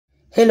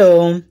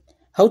Hello,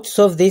 how to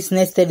solve this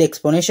nested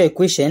exponential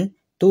equation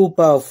 2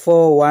 power of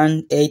 4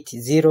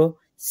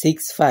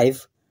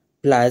 18065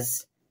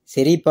 plus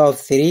 3 power of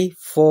 3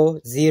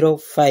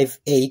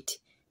 4058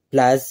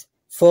 plus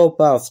 4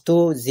 power of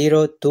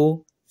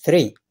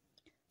 2023.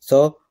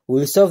 So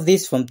we'll solve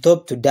this from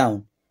top to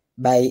down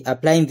by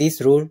applying this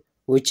rule,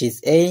 which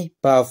is a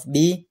power of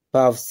b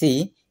power of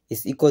c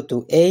is equal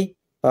to a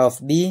power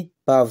of b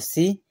power of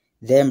c,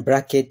 then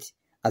bracket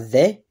at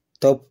the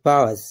top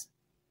powers.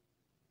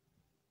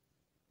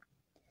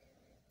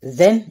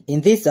 Then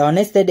in this our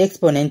nested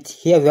exponent,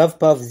 here we have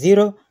power of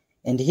 0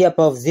 and here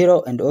power of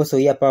 0 and also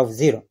here power of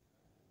 0.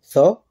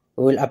 So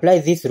we will apply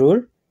this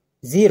rule.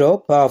 0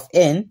 power of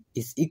n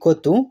is equal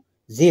to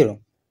 0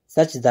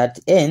 such that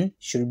n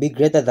should be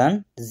greater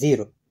than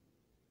 0.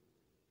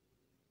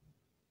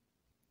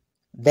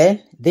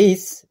 Then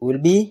this will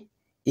be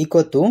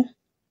equal to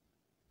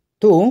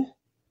 2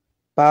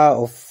 power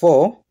of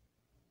 4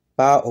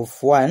 power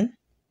of 1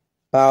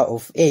 power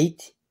of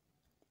 8,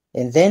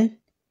 and then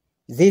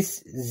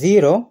this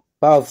 0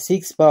 power of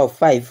 6 power of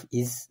 5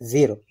 is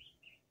 0.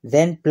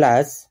 Then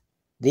plus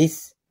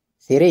this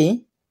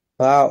 3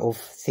 power of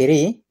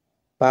 3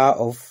 power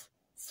of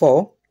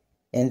 4,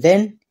 and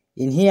then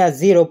in here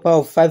 0 power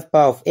of 5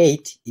 power of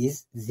 8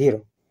 is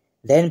 0.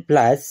 Then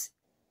plus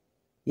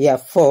here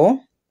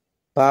 4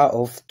 power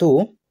of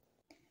 2,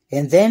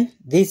 and then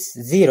this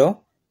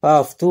 0 power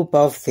of 2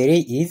 power of 3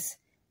 is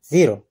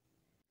 0.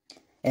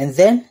 And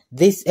then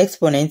these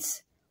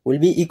exponents will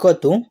be equal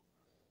to,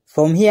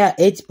 from here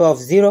 8 power of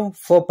 0,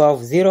 4 power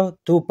of 0,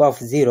 2 power of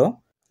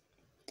 0.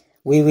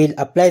 We will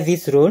apply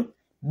this rule.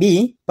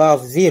 B power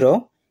of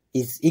 0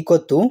 is equal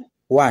to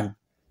 1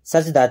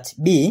 such that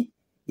b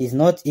is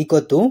not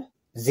equal to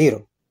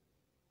 0.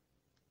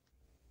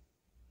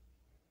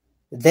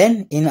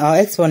 Then in our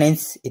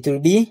exponents it will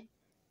be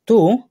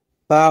 2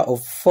 power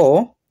of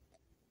 4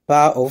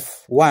 power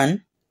of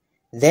 1,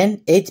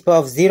 then 8 power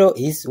of 0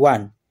 is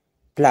 1,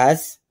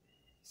 plus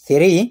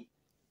 3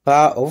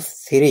 power of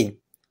 3,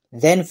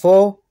 then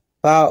 4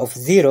 power of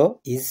 0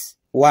 is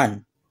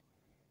 1,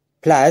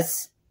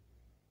 plus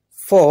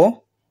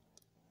 4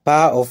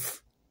 power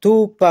of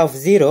 2 power of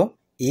 0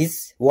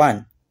 is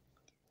 1.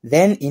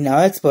 Then in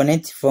our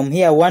exponent, from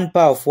here 1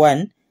 power of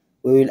 1,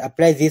 we will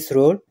apply this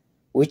rule,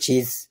 which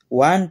is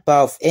 1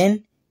 power of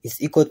n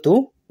is equal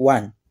to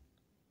 1.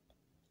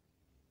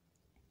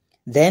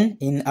 Then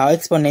in our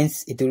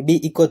exponents, it will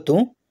be equal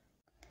to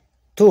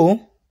 2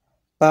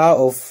 power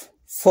of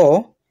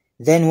 4,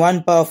 then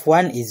 1 power of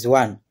 1 is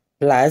 1,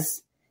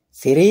 plus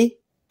 3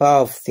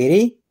 power of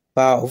 3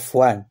 power of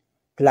 1,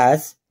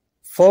 plus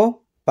 4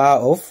 power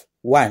of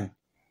 1.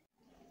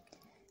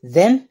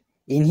 Then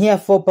in here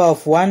 4 power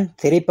of 1,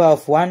 3 power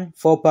of 1,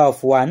 4 power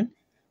of 1,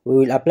 we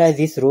will apply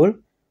this rule,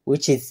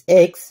 which is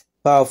x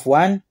power of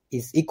 1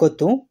 is equal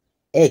to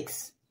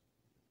x.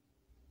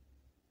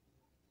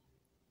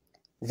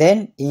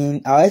 Then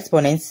in our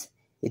exponents,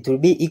 it will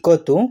be equal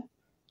to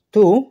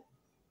 2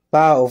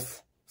 power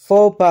of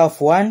 4 power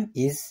of 1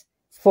 is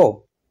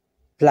 4,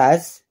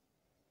 plus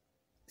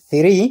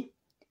 3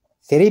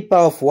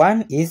 power of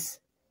 1 is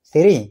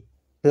 3,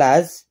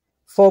 plus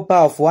 4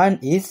 power of 1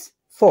 is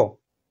 4.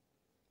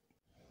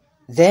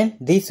 Then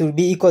this will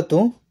be equal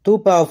to 2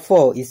 power of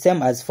 4 is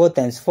same as 4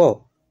 times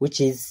 4,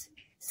 which is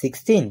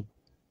 16,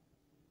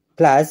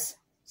 plus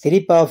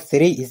 3 power of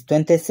 3 is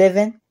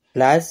 27,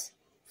 plus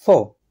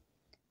 4.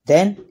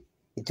 Then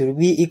it will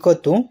be equal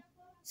to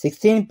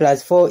 16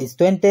 plus 4 is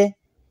 20,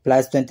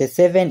 plus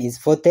 27 is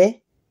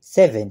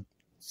 47.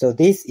 So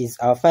this is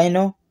our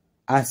final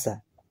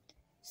answer.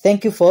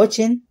 Thank you for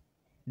watching.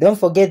 Don't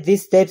forget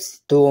these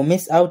steps to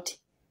miss out.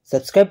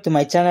 Subscribe to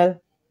my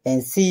channel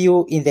and see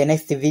you in the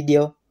next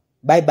video.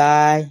 Bye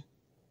bye.